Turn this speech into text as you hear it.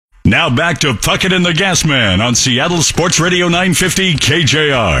Now back to Puckett and the Gas Man on Seattle Sports Radio 950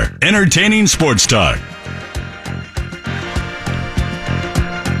 KJR. Entertaining sports talk.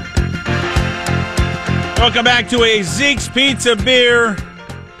 Welcome back to a Zeke's Pizza Beer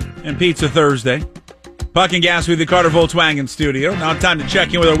and Pizza Thursday. Puck and Gas with the Carter Volkswagen Studio. Now time to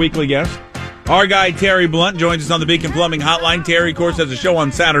check in with our weekly guest. Our guy Terry Blount joins us on the Beacon Plumbing Hotline. Terry, of course, has a show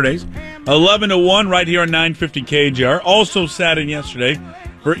on Saturdays, 11 to 1 right here on 950 KJR. Also sat in yesterday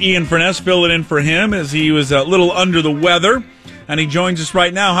for Ian Furness, filling in for him as he was a little under the weather. And he joins us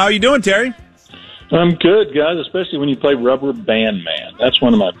right now. How are you doing, Terry? I'm good, guys, especially when you play Rubber Band Man. That's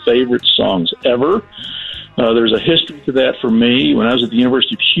one of my favorite songs ever. There's a history to that for me. When I was at the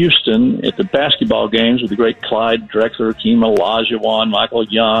University of Houston at the basketball games with the great Clyde Drexler, Hakeem Olajuwon, Michael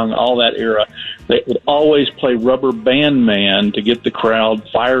Young, all that era, they would always play Rubber Band Man to get the crowd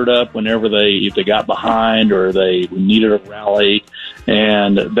fired up whenever if they got behind or they needed a rally.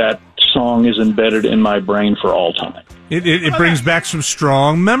 And that song is embedded in my brain for all time. It brings back some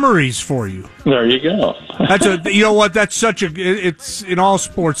strong memories for you. There you go. You know what? That's it's in all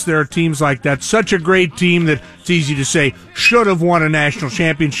sports. There are teams like that. Such a great team that it's easy to say should have won a national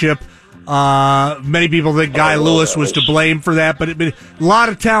championship. Many people think Guy Lewis was to blame for that, but a lot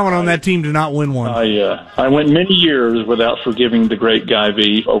of talent on that team to not win one. I went many years without forgiving the great Guy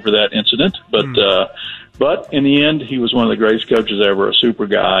V over that incident, but in the end, he was one of the greatest coaches ever, a super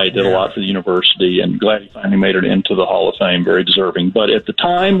guy, did a lot for the university, and glad he finally made it into the Hall of Fame, very deserving. But at the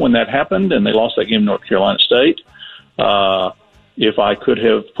time when that happened and they lost that game to North Carolina State, if I could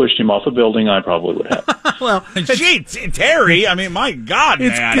have pushed him off a building, I probably would have. Well, gee, Terry, I mean, my God,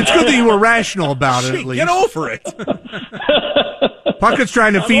 man. It's good that you were rational about it, at least. Get over it. Puckett's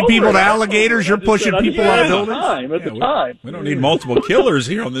trying to feed people to alligators. You're pushing people off buildings. At the time. We don't need multiple killers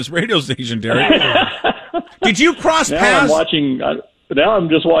here on this radio station, Terry. Did you cross paths? Now I'm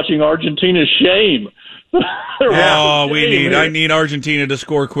just watching Argentina's shame. I need Argentina to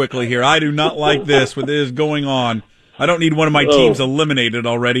score quickly here. I do not like this. What is going on? I don't need one of my teams eliminated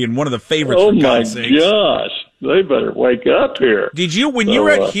already, and one of the favorites. For God's sakes. Oh my gosh, they better wake up here. Did you, when you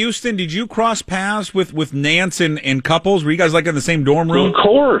were at Houston, did you cross paths with Nance and Couples? Were you guys like in the same dorm room? Of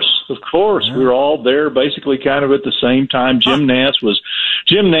course. Yeah. We were all there basically kind of at the same time. Jim Nance was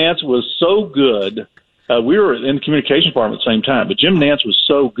so good. We were in the communication department at the same time, but Jim Nance was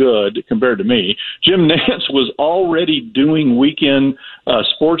so good compared to me. Jim Nance was already doing weekend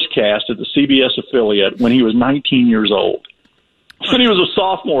sportscast at the CBS affiliate when he was 19 years old. And he was a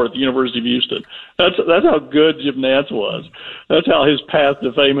sophomore at the University of Houston. That's how good Jim Nance was. That's how his path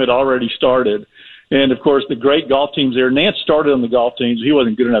to fame had already started. And, of course, the great golf teams there. Nance started on the golf teams. He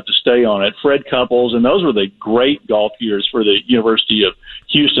wasn't good enough to stay on it. Fred Couples, and those were the great golf years for the University of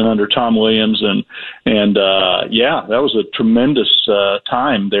Houston under Tom Williams. And that was a tremendous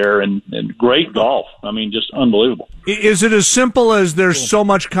time there and great golf. I mean, just unbelievable. Is it as simple as there's so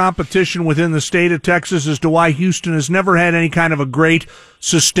much competition within the state of Texas as to why Houston has never had any kind of a great,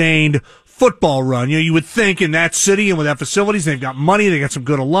 sustained football run? You know, you would think in that city and with that facilities, they've got money, they got some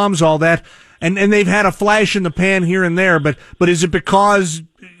good alums, all that. And they've had a flash in the pan here and there, but is it because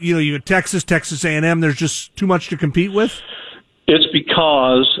you have Texas A&M? There's just too much to compete with. It's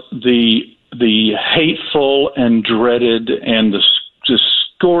because the hateful and dreaded and the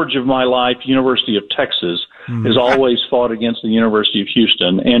scourge of my life, University of Texas, has always fought against the University of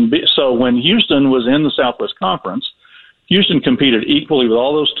Houston. And so when Houston was in the Southwest Conference, Houston competed equally with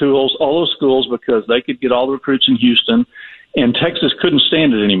all those schools because they could get all the recruits in Houston. And Texas couldn't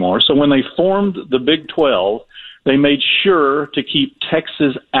stand it anymore. So when they formed the Big 12, they made sure to keep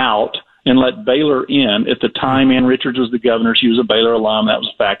Texas out and let Baylor in. At the time, Ann Richards was the governor. She was a Baylor alum. That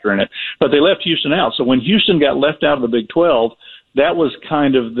was a factor in it. But they left Houston out. So when Houston got left out of the Big 12, that was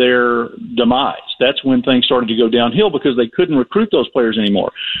kind of their demise. That's when things started to go downhill because they couldn't recruit those players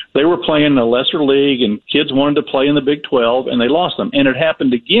anymore. They were playing in a lesser league, and kids wanted to play in the Big 12, and they lost them. And it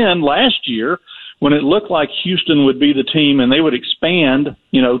happened again last year when it looked like Houston would be the team and they would expand,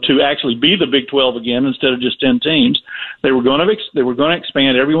 to actually be the Big 12 again instead of just 10 teams. They were going to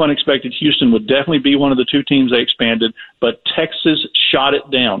expand. Everyone expected Houston would definitely be one of the two teams they expanded, but Texas shot it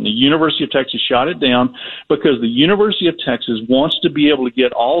down. The University of Texas shot it down because the University of Texas wants to be able to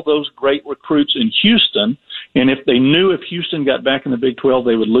get all those great recruits in Houston. And if they knew if Houston got back in the Big 12,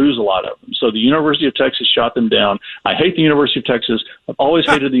 they would lose a lot of them. So the University of Texas shot them down. I hate the University of Texas. I've always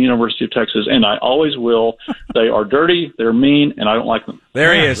hated the University of Texas, and I always will. They are dirty, they're mean, and I don't like them.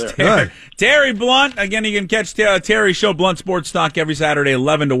 There he is, Terry Blount. Again, you can catch Terry's show, Blount Sports Talk, every Saturday,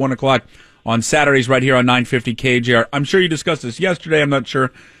 11 to 1 o'clock on Saturdays right here on 950 KJR. I'm sure you discussed this yesterday. I'm not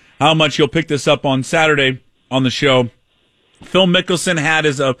sure how much you'll pick this up on Saturday on the show. Phil Mickelson had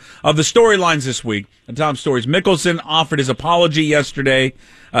of the storylines this week, the top stories. Mickelson offered his apology yesterday,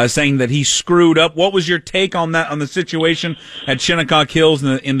 saying that he screwed up. What was your take on that, on the situation at Shinnecock Hills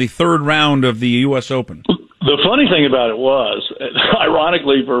in the third round of the U.S. Open? The funny thing about it was,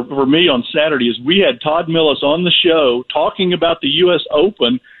 ironically for me on Saturday, is we had Todd Millis on the show talking about the U.S.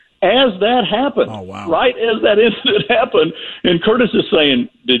 Open as that happened. Oh, wow. Right as that incident happened. And Curtis is saying,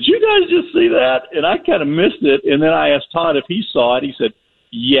 did you guys just see that? And I kind of missed it. And then I asked Todd if he saw it. He said,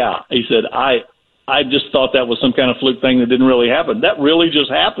 yeah. He said, I just thought that was some kind of fluke thing that didn't really happen. That really just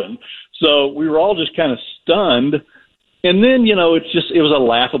happened. So we were all just kind of stunned. And then, it was a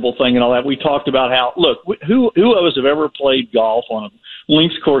laughable thing and all that. We talked about how, look, who of us have ever played golf on a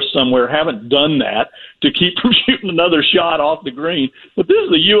links course somewhere, haven't done that to keep from shooting another shot off the green. But this is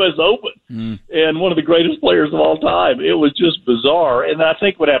the U.S. Open and one of the greatest players of all time. It was just bizarre. And I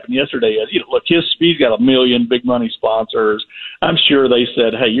think what happened yesterday is, look, he's got 1 million big money sponsors. I'm sure they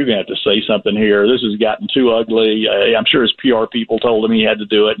said, hey, you're going to have to say something here. This has gotten too ugly. I'm sure his PR people told him he had to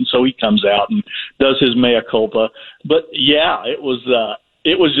do it. And so he comes out and does his mea culpa. But, yeah, it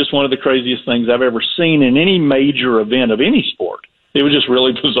was just one of the craziest things I've ever seen in any major event of any sport. It was just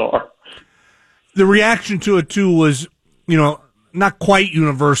really bizarre. The reaction to it, too, was, not quite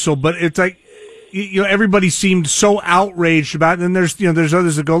universal, but it's like, everybody seemed so outraged about it. And there's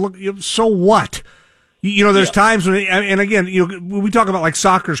others that go, look, so what? There's times when, and again, when we talk about like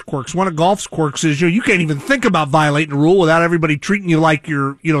soccer's quirks, one of golf's quirks is, you can't even think about violating a rule without everybody treating you like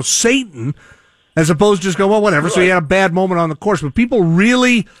you're, Satan, as opposed to just go, well, whatever. Right. So you had a bad moment on the course, but people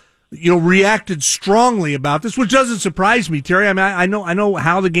really, reacted strongly about this, which doesn't surprise me, Terry. I mean, I know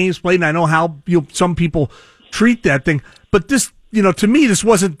how the game's played, and I know how some people treat that thing. But this, to me, this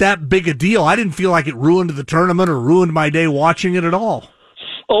wasn't that big a deal. I didn't feel like it ruined the tournament or ruined my day watching it at all.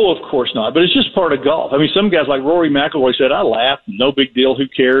 Oh, of course not. But it's just part of golf. I mean, some guys like Rory McIlroy said, I laughed, no big deal, who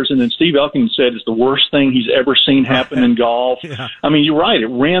cares? And then Steve Elkins said it's the worst thing he's ever seen happen in golf. Yeah. I mean, you're right. It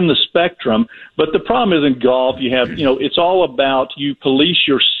ran the spectrum. But the problem is in golf, you have, it's all about you police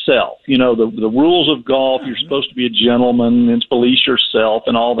yourself. The rules of golf, you're supposed to be a gentleman and police yourself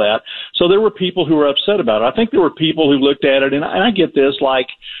and all that. So there were people who were upset about it. I think there were people who looked at it, and I get this, like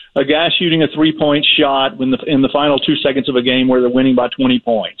a guy shooting a 3-point shot in the final 2 seconds of a game where they're winning by 20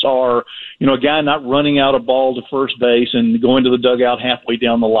 points, or a guy not running out a ball to first base and going to the dugout halfway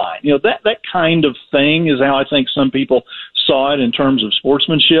down the line. That kind of thing is how I think some people saw it in terms of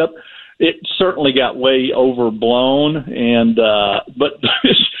sportsmanship. It certainly got way overblown, and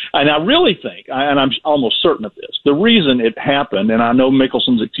I really think, and I'm almost certain of this, the reason it happened, and I know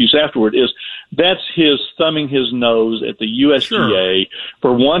Mickelson's excuse afterward, is that's his thumbing his nose at the USGA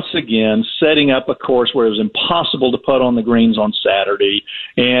for once again setting up a course where it was impossible to putt on the greens on Saturday,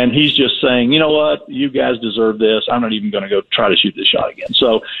 and he's just saying, you know what, you guys deserve this. I'm not even going to go try to shoot this shot again.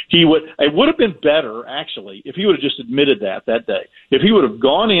 So it would have been better, actually, if he would have just admitted that day. If he would have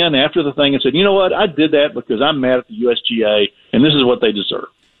gone in after the thing and said, you know what, I did that because I'm mad at the USGA, and this is what they deserve.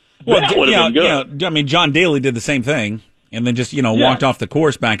 Well, that would have been good. I mean, John Daly did the same thing and then just, walked off the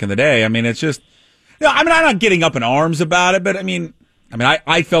course back in the day. I mean, it's just, I'm not getting up in arms about it, but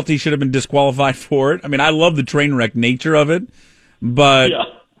I felt he should have been disqualified for it. I mean, I love the train wreck nature of it, but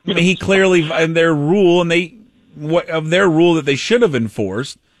he clearly, in their rule, their rule that they should have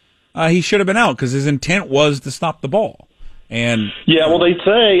enforced, he should have been out because his intent was to stop the ball. And well, they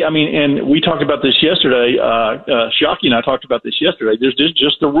say, and we talked about this yesterday. Shockey and I talked about this yesterday. There's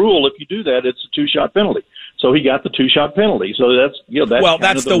just the rule. If you do that, it's a 2-shot penalty. So he got the 2-shot penalty. So that's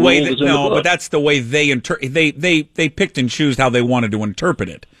the way but that's the way they picked and chose how they wanted to interpret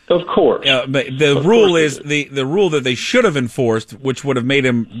it. Of course. But the rule is the rule that they should have enforced, which would have made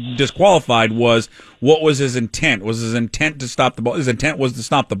him disqualified, was what was his intent? Was his intent to stop the ball? His intent was to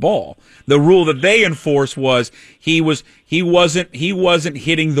stop the ball. The rule that they enforced was he wasn't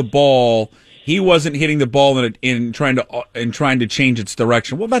hitting the ball. He wasn't hitting the ball in trying to change its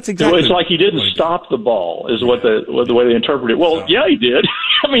direction. Well, that's exactly. It's like he didn't stop the ball, is what the way they interpret it. Well, yeah, he did.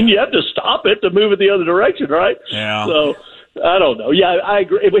 You had to stop it to move it the other direction, right? Yeah. So I don't know. Yeah, I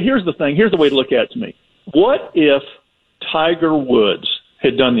agree. But here's the thing. Here's the way to look at it to me. What if Tiger Woods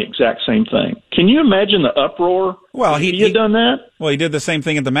had done the exact same thing? Can you imagine the uproar? Well, he had done that. Well, he did the same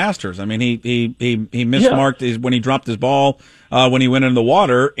thing at the Masters. I mean, he mismarked when he dropped his ball when he went into the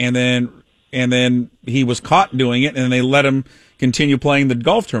water, and then he was caught doing it, and they let him continue playing the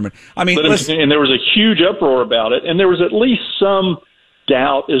golf tournament. I mean, and there was a huge uproar about it, and there was at least some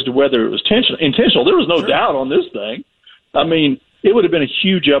doubt as to whether it was intentional. There was no doubt on this thing. I mean, it would have been a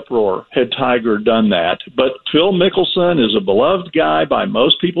huge uproar had Tiger done that. But Phil Mickelson is a beloved guy by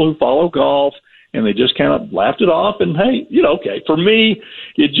most people who follow golf. and they just kind of laughed it off. And hey, okay. For me,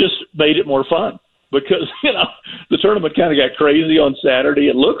 it just made it more fun because the tournament kind of got crazy on Saturday.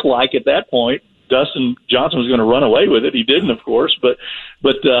 It looked like at that point Dustin Johnson was going to run away with it. He didn't, of course, but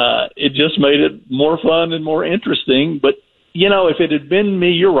it just made it more fun and more interesting. But if it had been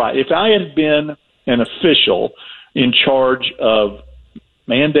me, you're right. If I had been an official in charge of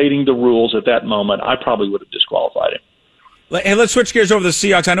mandating the rules at that moment, I probably would have disqualified him. Hey, let's switch gears over to the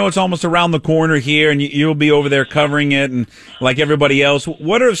Seahawks. I know it's almost around the corner here, and you'll be over there covering it, and like everybody else.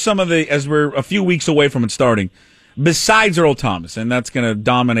 What are some of as we're a few weeks away from it starting, besides Earl Thomas, and that's going to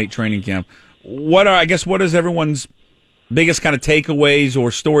dominate training camp? What is everyone's biggest kind of takeaways or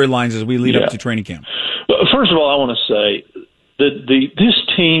storylines as we lead up to training camp? First of all, I want to say that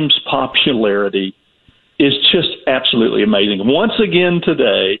this team's popularity is just absolutely amazing. Once again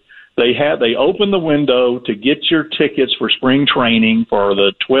today, they opened the window to get your tickets for spring training for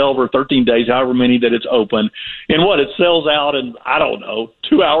the 12 or 13 days, however many that it's open. And it sells out in, I don't know,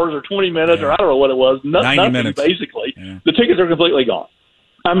 2 hours or 20 minutes or I don't know what it was. 90 minutes. Basically. Yeah. The tickets are completely gone.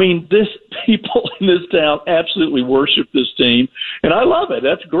 I mean, people in this town absolutely worship this team, and I love it.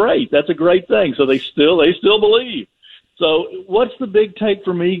 That's great. That's a great thing. So they still believe. So what's the big take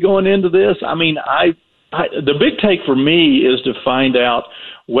for me going into this? I mean, the big take for me is to find out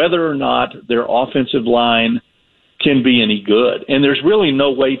whether or not their offensive line can be any good. And there's really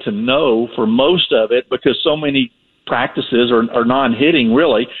no way to know for most of it because so many practices are non-hitting,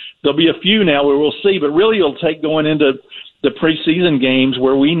 really. There'll be a few now where we'll see, but really it'll take going into the preseason games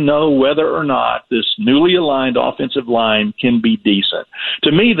where we know whether or not this newly aligned offensive line can be decent.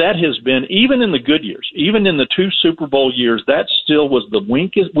 To me, that has been, even in the good years, even in the 2 Super Bowl years, that still was the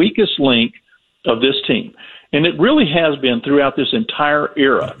weakest link of this team. And it really has been throughout this entire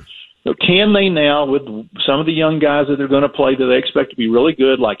era. So can they now, with some of the young guys that they're going to play that they expect to be really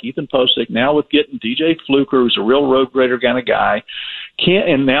good, like Ethan Posick, now with getting DJ Fluker, who's a real road grader kind of guy,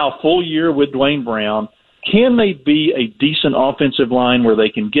 and now full year with Dwayne Brown, can they be a decent offensive line where they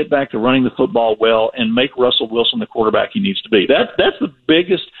can get back to running the football well and make Russell Wilson the quarterback he needs to be? That's the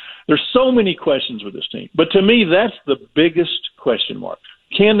biggest. There's so many questions with this team. But to me, that's the biggest question mark.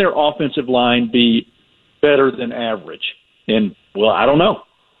 Can their offensive line be better than average? And, well, I don't know.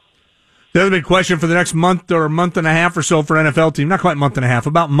 The other big question for the next month or month and a half or so for NFL team, not quite month and a half,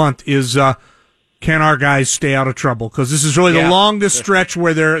 about month, is can our guys stay out of trouble? Because this is really the longest stretch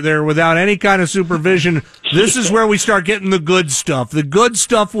where they're without any kind of supervision. This is where we start getting the good stuff. The good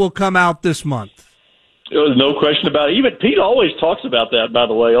stuff will come out this month. There's no question about it. Even Pete always talks about that, by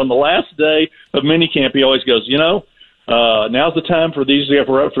the way. On the last day of minicamp, he always goes, now's the time for these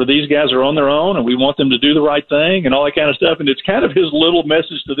guys are on their own, and we want them to do the right thing and all that kind of stuff. And it's kind of his little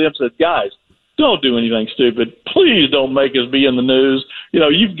message to them, said, guys, don't do anything stupid. Please don't make us be in the news.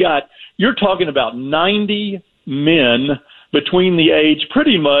 You're talking about 90 men between the age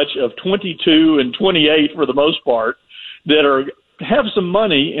pretty much of 22 and 28 for the most part that have some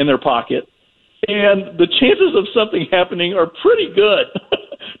money in their pocket, and the chances of something happening are pretty good.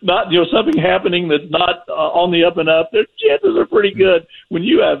 Not something happening that's not on the up and up. Their chances are pretty good. When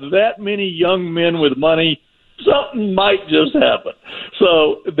you have that many young men with money, something might just happen.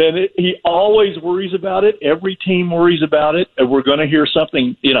 So then he always worries about it. Every team worries about it. And we're going to hear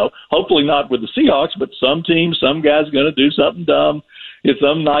something, hopefully not with the Seahawks, but some team, some guy's going to do something dumb at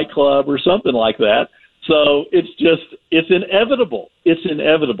some nightclub or something like that. So it's inevitable. It's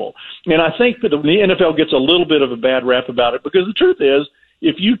inevitable. And I think that the NFL gets a little bit of a bad rap about it because the truth is,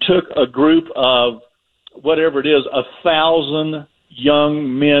 if you took a group of whatever it is, 1,000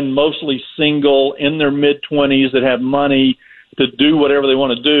 young men, mostly single, in their mid-20s that have money to do whatever they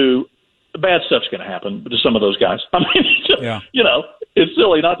want to do, bad stuff's going to happen to some of those guys. I mean, it's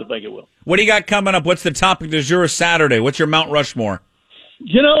silly not to think it will. What do you got coming up? What's the topic du jour Saturday? What's your Mount Rushmore?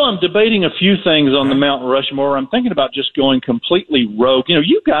 I'm debating a few things on the Mount Rushmore. I'm thinking about just going completely rogue.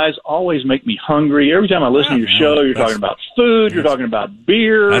 You guys always make me hungry. Every time I listen to your show, you're talking about food, you're talking about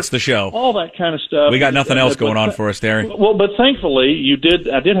beer. That's the show. All that kind of stuff. We got nothing else going on for us, Terry. Well, but thankfully,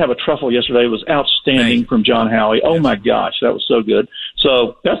 I did have a truffle yesterday. It was outstanding from John Howie. Oh, my gosh, that was so good.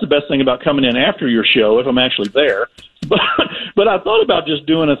 So that's the best thing about coming in after your show, if I'm actually there. But I thought about just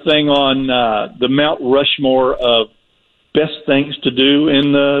doing a thing on the Mount Rushmore of best things to do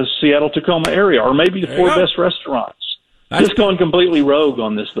in the Seattle-Tacoma area, or maybe the 4 best restaurants. Just going completely rogue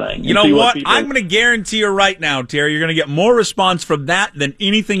on this thing. You know what? I'm going to guarantee you right now, Terry, you're going to get more response from that than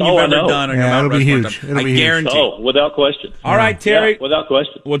anything you've ever done on your Mount Rushmore. It'll be guarantee. Oh, without question. All right, Terry. Without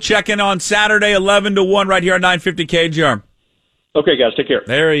question. We'll check in on Saturday, 11 to 1, right here on 950 KJR. Okay, guys, take care.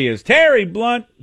 There he is. Terry Blount.